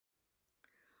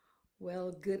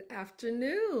Well, good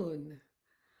afternoon.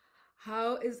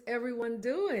 How is everyone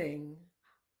doing?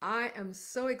 I am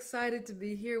so excited to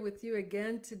be here with you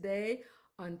again today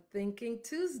on Thinking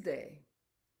Tuesday.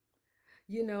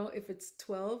 You know, if it's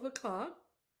 12 o'clock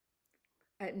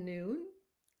at noon,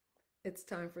 it's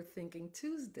time for Thinking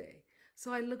Tuesday.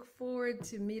 So I look forward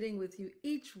to meeting with you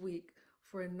each week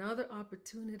for another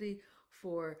opportunity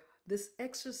for this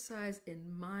exercise in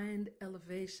mind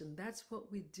elevation. That's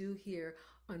what we do here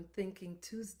on Thinking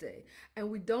Tuesday. And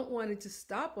we don't want it to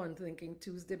stop on Thinking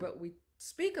Tuesday, but we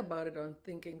speak about it on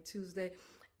Thinking Tuesday.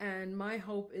 And my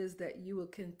hope is that you will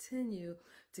continue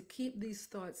to keep these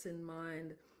thoughts in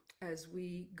mind as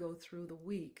we go through the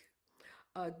week.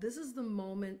 This is the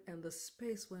moment and the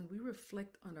space when we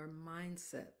reflect on our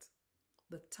mindset,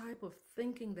 the type of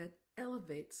thinking that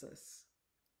elevates us.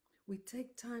 We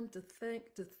take time to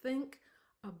think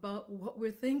about what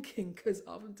we're thinking, because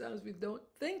oftentimes we don't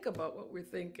think about what we're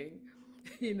thinking,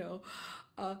 you know.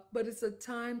 But it's a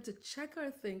time to check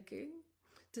our thinking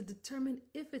to determine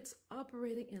if it's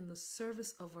operating in the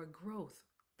service of our growth.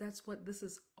 That's what this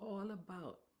is all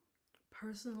about,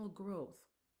 personal growth,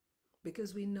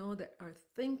 because we know that our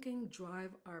thinking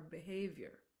drives our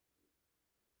behavior.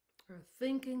 Our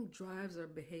thinking drives our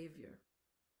behavior.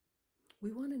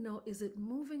 We want to know, is it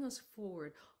moving us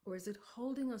forward or is it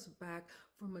holding us back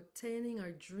from attaining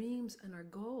our dreams and our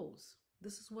goals?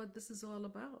 This is what this is all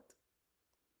about.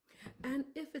 And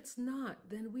if it's not,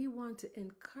 then we want to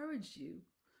encourage you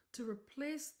to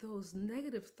replace those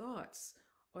negative thoughts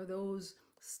or those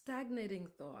stagnating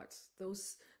thoughts,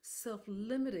 those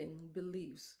self-limiting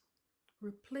beliefs.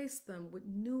 Replace them with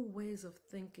new ways of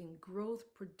thinking,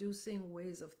 growth-producing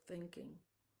ways of thinking.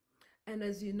 And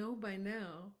as you know by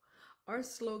now, our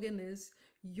slogan is,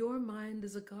 your mind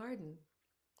is a garden,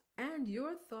 and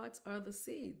your thoughts are the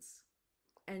seeds.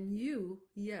 And you,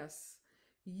 yes,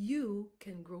 you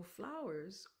can grow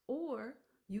flowers or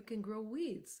you can grow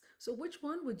weeds. So which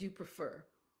one would you prefer?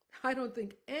 I don't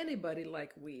think anybody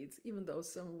likes weeds, even though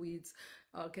some weeds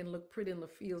can look pretty in the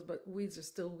fields, but weeds are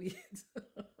still weeds.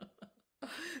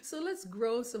 So let's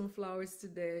grow some flowers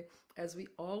today, as we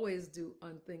always do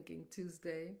on Thinking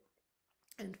Tuesday,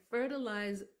 and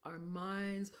fertilize our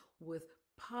minds with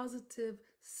positive,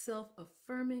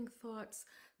 self-affirming thoughts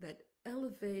that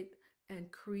elevate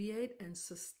and create and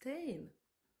sustain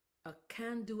a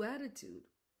can-do attitude,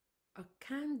 a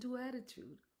can-do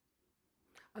attitude,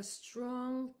 a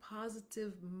strong,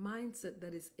 positive mindset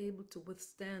that is able to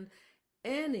withstand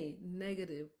any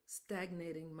negative,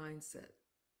 stagnating mindset.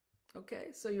 Okay,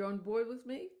 so you're on board with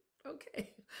me?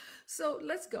 Okay, so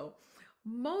let's go.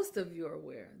 Most of you are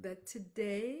aware that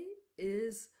today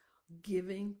is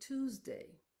Giving Tuesday.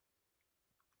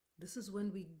 This is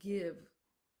when we give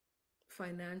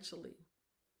financially.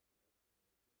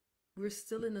 We're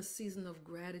still in a season of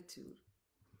gratitude.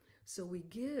 So we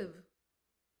give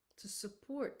to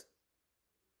support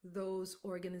those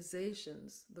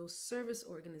organizations, those service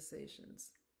organizations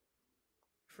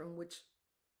from which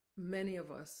many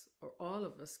of us or all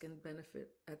of us can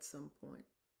benefit at some point.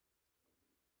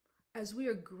 As we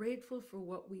are grateful for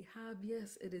what we have,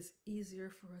 yes, it is easier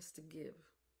for us to give.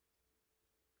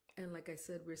 And like I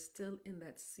said, we're still in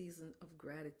that season of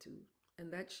gratitude,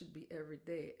 and that should be every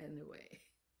day anyway.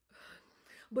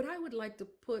 But I would like to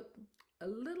put a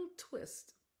little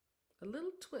twist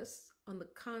on the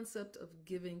concept of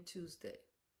Giving Tuesday.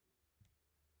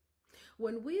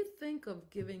 When we think of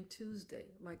Giving Tuesday,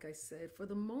 like I said, for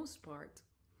the most part,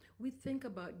 we think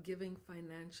about giving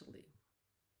financially.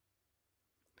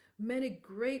 Many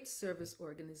great service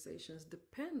organizations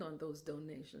depend on those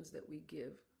donations that we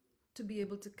give to be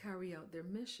able to carry out their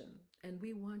mission, and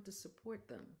we want to support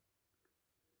them.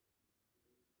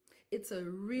 It's a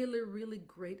really, really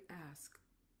great ask,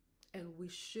 and we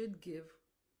should give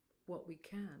what we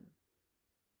can.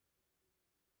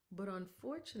 But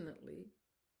unfortunately,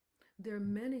 there are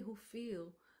many who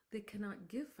feel they cannot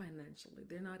give financially.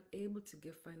 They're not able to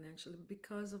give financially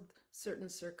because of certain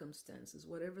circumstances,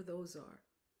 whatever those are.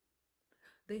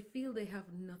 They feel they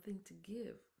have nothing to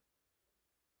give.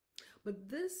 But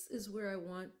this is where I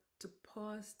want to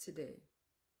pause today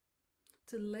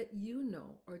to let you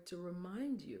know, or to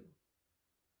remind you,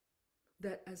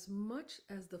 that as much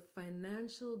as the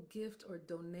financial gift or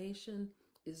donation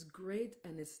is great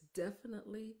and it's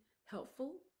definitely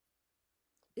helpful,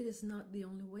 it is not the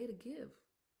only way to give.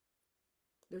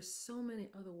 There's so many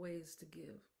other ways to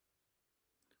give.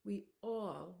 We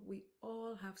all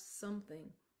have something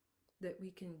that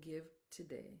we can give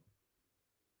today.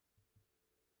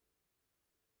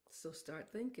 So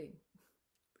start thinking.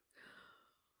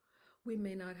 We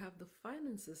may not have the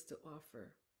finances to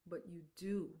offer, but you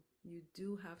do You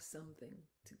do have something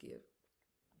to give.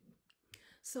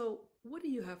 So, what do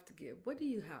you have to give? What do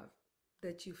you have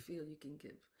that you feel you can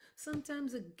give?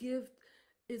 Sometimes a gift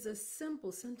is as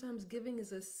simple, sometimes giving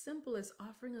is as simple as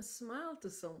offering a smile to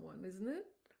someone, isn't it?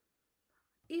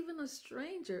 Even a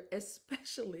stranger,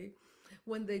 especially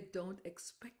when they don't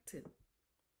expect it.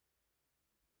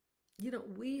 You know,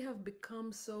 we have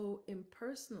become so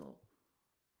impersonal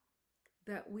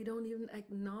that we don't even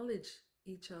acknowledge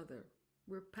each other.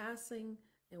 We're passing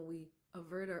and we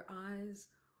avert our eyes,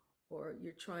 or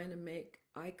you're trying to make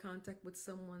eye contact with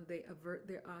someone, they avert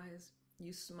their eyes.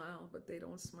 You smile, but they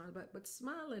don't smile back. But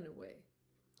smile anyway.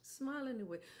 Smile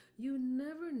anyway. You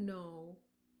never know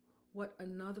what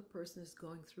another person is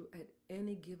going through at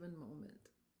any given moment.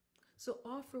 So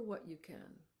offer what you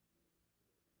can.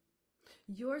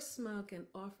 Your smile can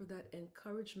offer that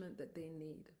encouragement that they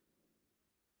need,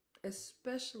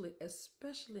 especially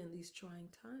in these trying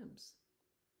times,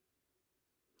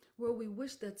 where we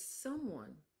wish that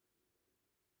someone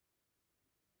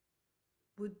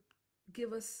would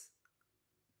give us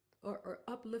or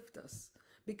uplift us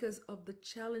because of the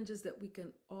challenges that we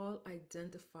can all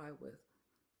identify with.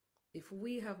 If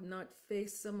we have not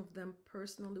faced some of them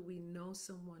personally, we know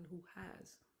someone who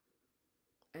has.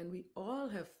 And we all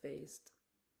have faced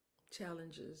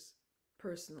challenges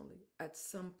personally at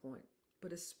some point,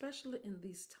 but especially in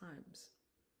these times,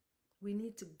 we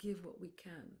need to give what we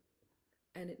can.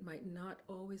 And it might not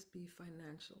always be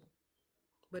financial,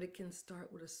 but it can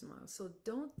start with a smile. So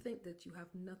don't think that you have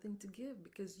nothing to give,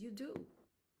 because you do.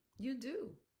 You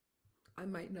do. I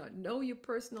might not know you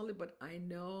personally, but I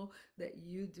know that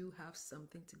you do have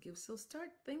something to give. So start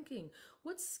thinking,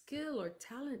 what skill or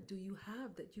talent do you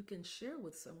have that you can share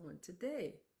with someone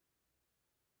today?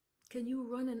 Can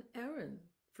you run an errand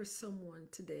for someone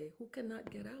today who cannot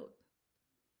get out?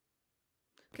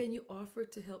 Can you offer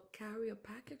to help carry a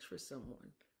package for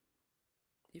someone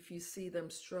if you see them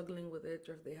struggling with it,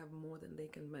 or if they have more than they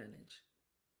can manage?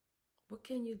 What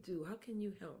can you do? How can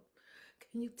you help?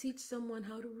 Can you teach someone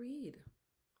how to read?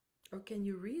 Or can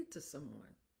you read to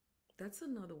someone? That's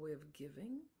another way of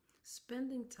giving,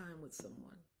 spending time with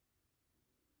someone.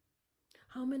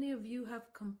 How many of you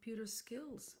have computer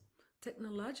skills,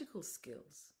 technological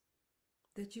skills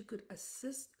that you could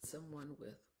assist someone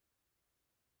with?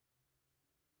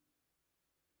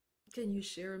 Can you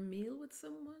share a meal with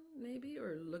someone maybe,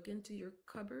 or look into your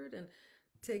cupboard and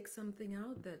take something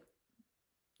out that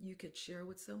you could share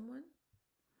with someone?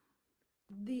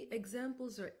 The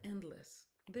examples are endless.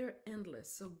 They're endless.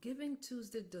 So Giving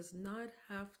Tuesday does not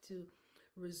have to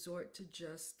resort to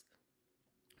just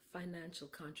financial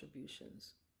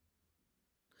contributions.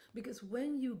 Because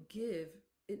when you give,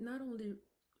 it not only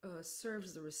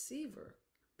serves the receiver,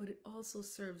 but it also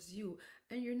serves you.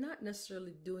 And you're not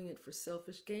necessarily doing it for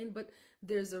selfish gain, but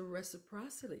there's a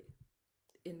reciprocity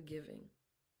in giving.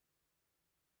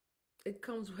 It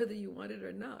comes whether you want it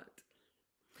or not.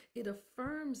 It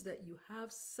affirms that you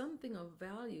have something of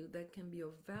value that can be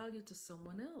of value to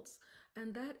someone else.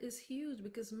 And that is huge,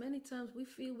 because many times we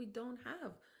feel we don't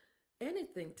have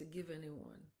anything to give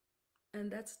anyone.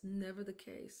 And that's never the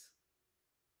case.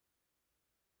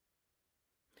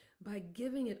 By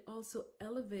giving, it also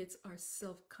elevates our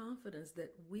self-confidence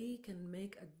that we can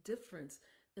make a difference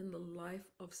in the life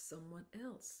of someone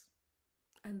else.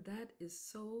 And that is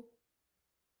so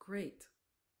great,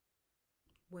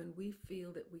 when we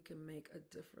feel that we can make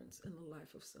a difference in the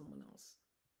life of someone else.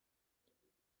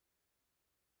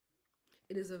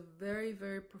 It is a very,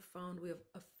 very profound way of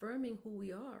affirming who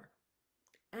we are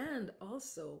and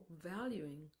also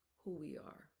valuing who we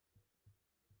are.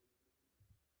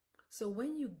 So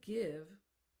when you give,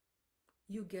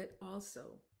 you get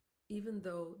also, even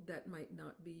though that might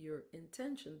not be your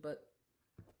intention, but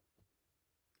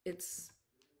it's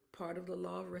part of the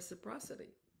law of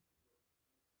reciprocity.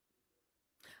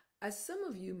 As some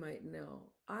of you might know,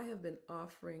 I have been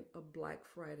offering a Black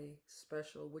Friday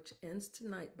special, which ends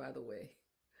tonight, by the way.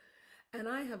 And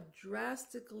I have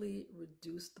drastically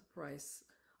reduced the price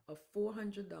of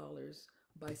 $400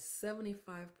 by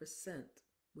 75%,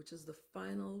 which is the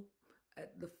final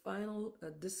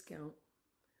discount,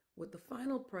 with the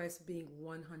final price being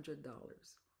 $100.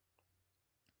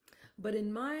 But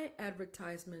in my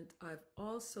advertisement, I've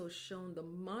also shown the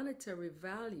monetary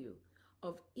value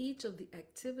of each of the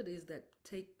activities that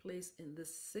take place in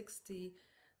this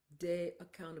 60-day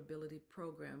accountability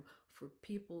program for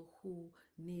people who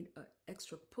need an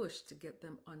extra push to get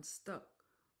them unstuck,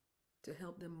 to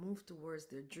help them move towards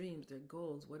their dreams, their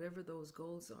goals, whatever those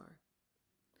goals are.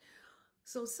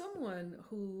 So someone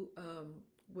who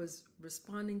was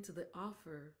responding to the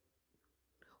offer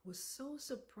was so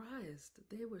surprised.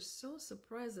 They were so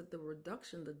surprised at the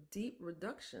reduction, the deep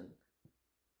reduction.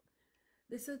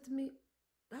 They said to me,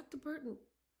 Dr. Burton,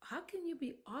 how can you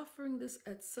be offering this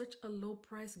at such a low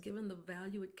price given the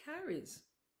value it carries?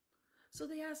 So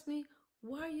they asked me,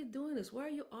 why are you doing this? Why are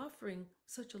you offering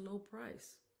such a low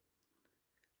price?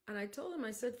 And I told them,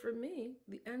 I said, for me,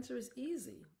 the answer is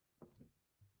easy.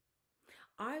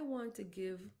 I want to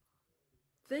give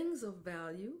things of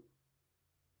value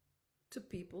to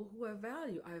people who have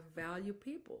value. I value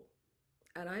people.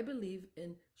 And I believe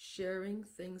in sharing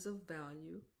things of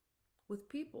value with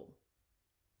people.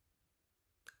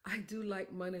 I do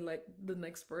like money like the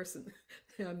next person.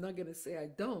 I'm not going to say I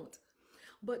don't.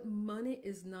 But money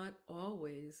is not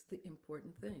always the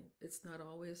important thing. It's not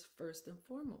always first and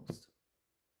foremost.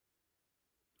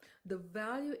 The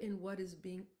value in what is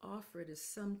being offered is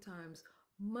sometimes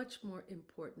much more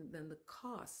important than the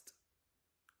cost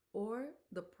or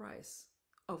the price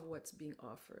of what's being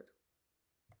offered.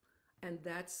 And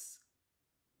that's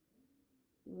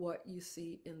what you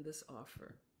see in this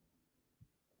offer.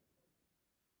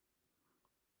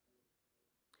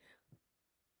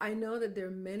 I know that there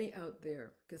are many out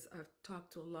there because I've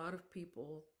talked to a lot of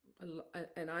people,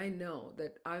 and I know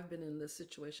that I've been in this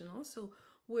situation also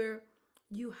where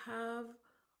you have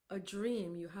a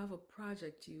dream, you have a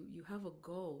project, you have a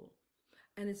goal,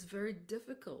 and it's very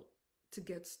difficult to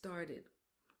get started,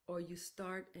 or you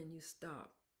start and you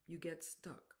stop, you get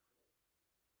stuck.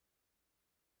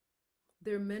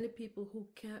 There are many people who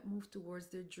can't move towards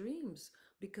their dreams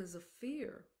because of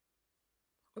fear,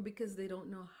 or because they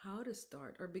don't know how to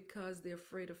start, or because they're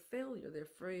afraid of failure. They're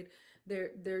afraid,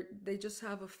 they just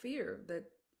have a fear that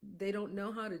they don't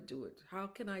know how to do it. How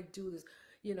can I do this?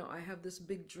 You know, I have this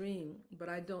big dream, but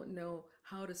I don't know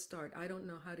how to start. I don't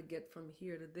know how to get from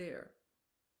here to there.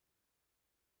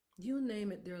 You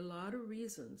name it, there are a lot of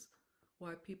reasons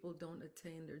why people don't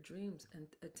attain their dreams and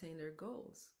attain their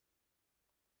goals.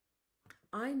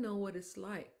 I know what it's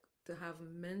like to have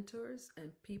mentors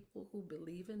and people who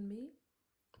believe in me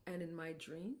and in my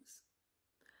dreams.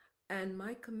 And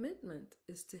my commitment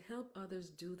is to help others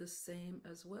do the same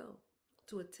as well,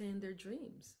 to attain their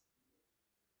dreams.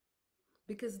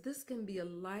 Because this can be a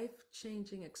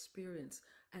life-changing experience,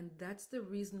 and that's the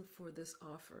reason for this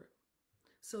offer.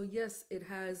 So yes, it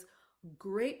has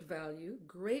great value,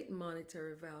 great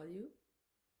monetary value,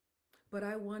 but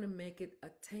I want to make it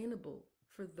attainable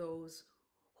for those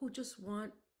who just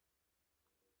want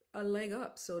a leg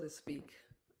up, so to speak.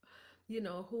 You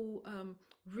know, who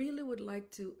really would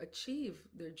like to achieve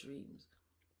their dreams,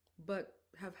 but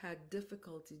have had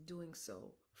difficulty doing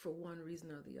so for one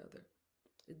reason or the other.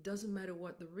 It doesn't matter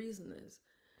what the reason is.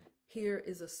 Here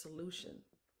is a solution.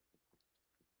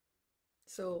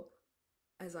 So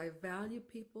as I value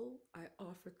people, I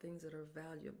offer things that are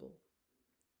valuable.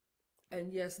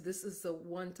 And yes, this is a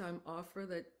one-time offer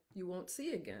that you won't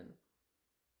see again.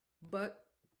 But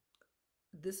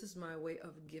this is my way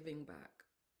of giving back.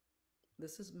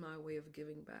 This is my way of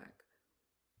giving back.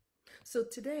 So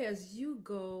today, as you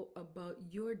go about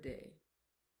your day,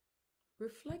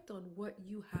 reflect on what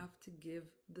you have to give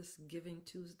this Giving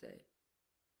Tuesday.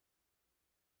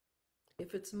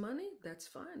 If it's money, that's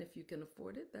fine. If you can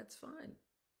afford it, that's fine.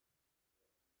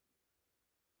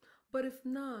 But if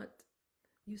not,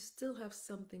 you still have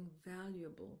something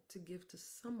valuable to give to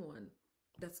someone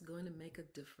that's going to make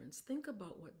a difference. Think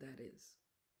about what that is.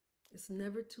 It's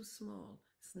never too small.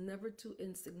 It's never too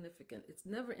insignificant. It's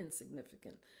never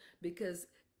insignificant because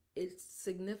it's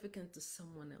significant to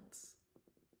someone else.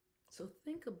 So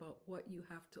think about what you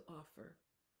have to offer.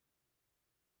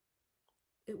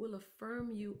 It will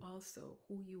affirm you also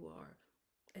who you are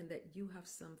and that you have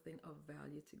something of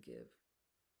value to give.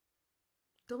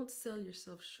 Don't sell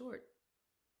yourself short.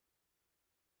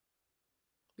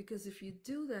 Because if you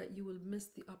do that, you will miss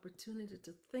the opportunity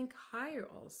to think higher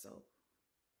also.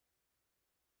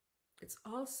 It's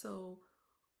also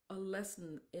a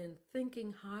lesson in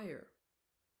thinking higher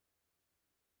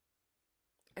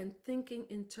and thinking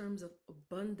in terms of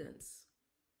abundance.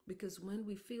 Because when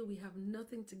we feel we have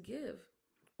nothing to give,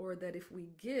 or that if we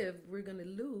give, we're going to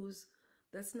lose,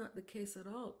 that's not the case at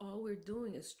all. All we're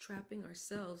doing is trapping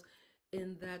ourselves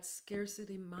in that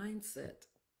scarcity mindset.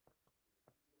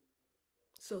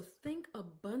 So think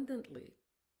abundantly,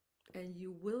 and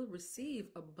you will receive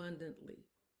abundantly,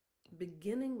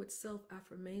 beginning with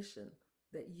self-affirmation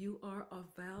that you are of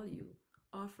value,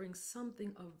 offering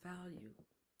something of value.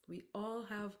 We all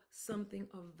have something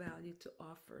of value to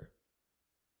offer.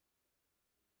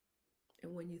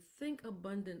 And when you think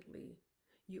abundantly,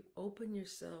 you open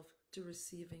yourself to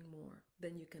receiving more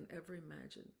than you can ever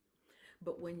imagine.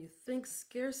 But when you think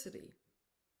scarcity,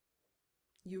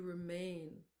 You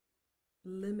remain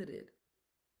limited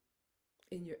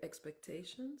in your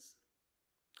expectations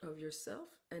of yourself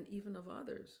and even of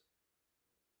others.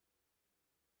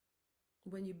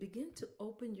 When you begin to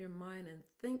open your mind and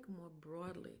think more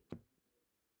broadly,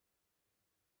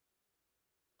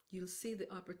 you'll see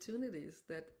the opportunities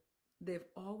that they've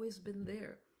always been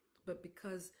there, but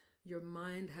because your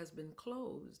mind has been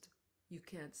closed, you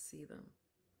can't see them.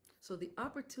 So the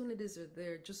opportunities are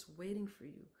there just waiting for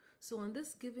you. So on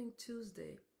this Giving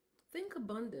Tuesday, think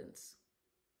abundance.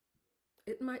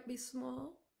 It might be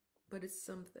small, but it's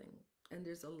something. And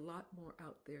there's a lot more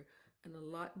out there and a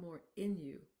lot more in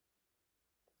you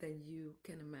than you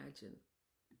can imagine.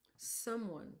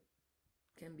 Someone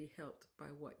can be helped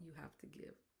by what you have to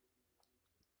give.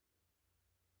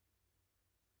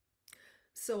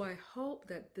 So I hope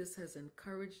that this has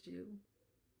encouraged you,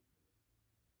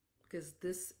 because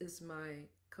this is my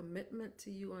commitment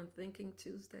to you on Thinking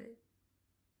Tuesday,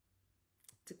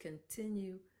 to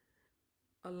continue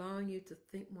allowing you to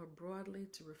think more broadly,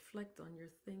 to reflect on your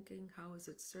thinking. How is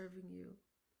it serving you?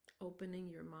 Opening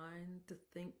your mind to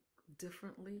think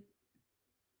differently.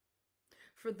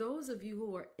 For those of you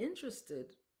who are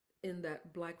interested in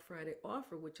that Black Friday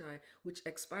offer, which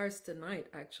expires tonight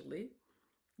actually,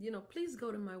 please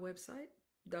go to my website,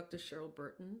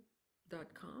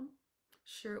 drcherylburton.com.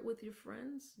 Share it with your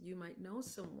friends. You might know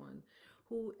someone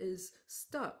who is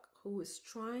stuck, who is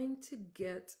trying to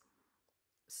get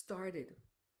started,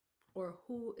 or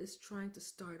who is trying to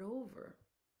start over,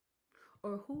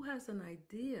 or who has an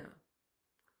idea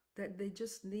that they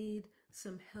just need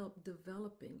some help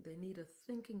developing. They need a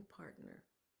thinking partner.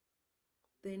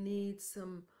 They need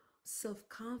some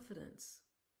self-confidence.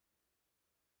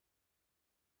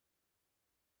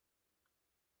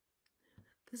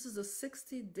 This is a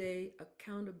 60-day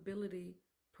accountability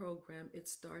program. It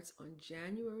starts on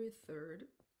January 3rd.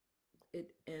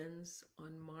 It ends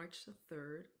on March the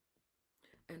 3rd.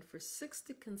 And for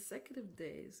 60 consecutive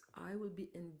days, I will be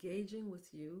engaging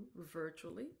with you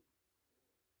virtually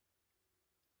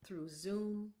through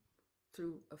Zoom,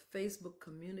 through a Facebook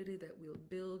community that we'll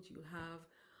build. You'll have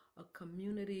a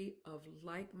community of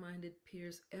like-minded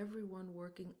peers, everyone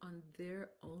working on their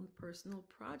own personal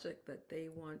project that they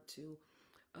want to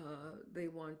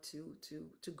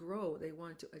grow, they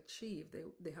want to achieve.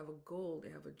 They have a goal,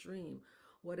 they have a dream.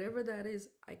 Whatever that is,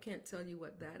 I can't tell you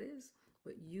what that is,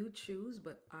 but you choose,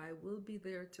 but I will be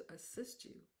there to assist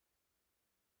you.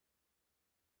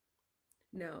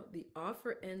 Now, the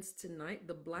offer ends tonight.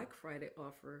 The Black Friday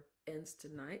offer ends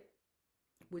tonight,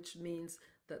 which means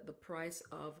that the price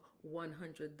of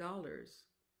 $100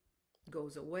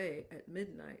 goes away at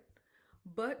midnight.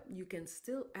 But you can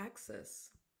still access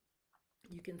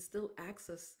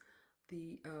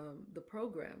the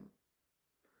program.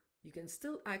 You can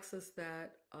still access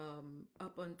that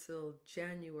up until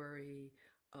January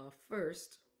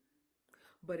 1st,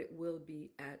 but it will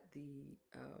be at the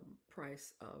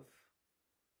price of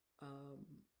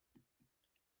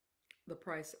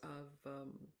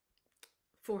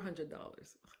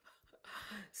 $400.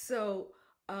 So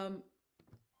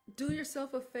do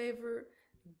yourself a favor,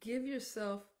 give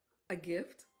yourself a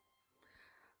gift.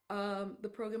 The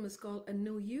program is called A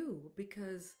New You,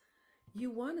 because you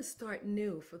want to start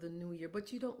new for the new year,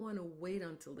 but you don't want to wait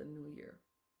until the new year.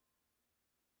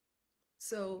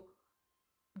 So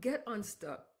get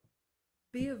unstuck.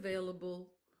 Be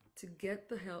available to get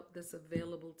the help that's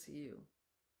available to you.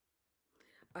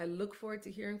 I look forward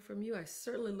to hearing from you. I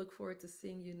certainly look forward to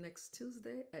seeing you next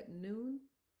Tuesday at noon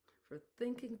for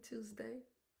Thinking Tuesday.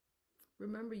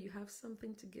 Remember, you have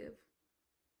something to give.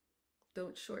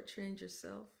 Don't shortchange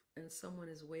yourself, and someone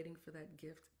is waiting for that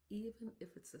gift, even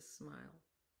if it's a smile.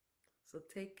 So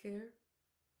take care.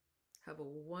 Have a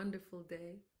wonderful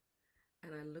day,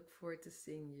 and I look forward to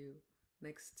seeing you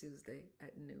next Tuesday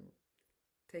at noon.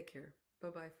 Take care.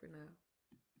 Bye-bye for now.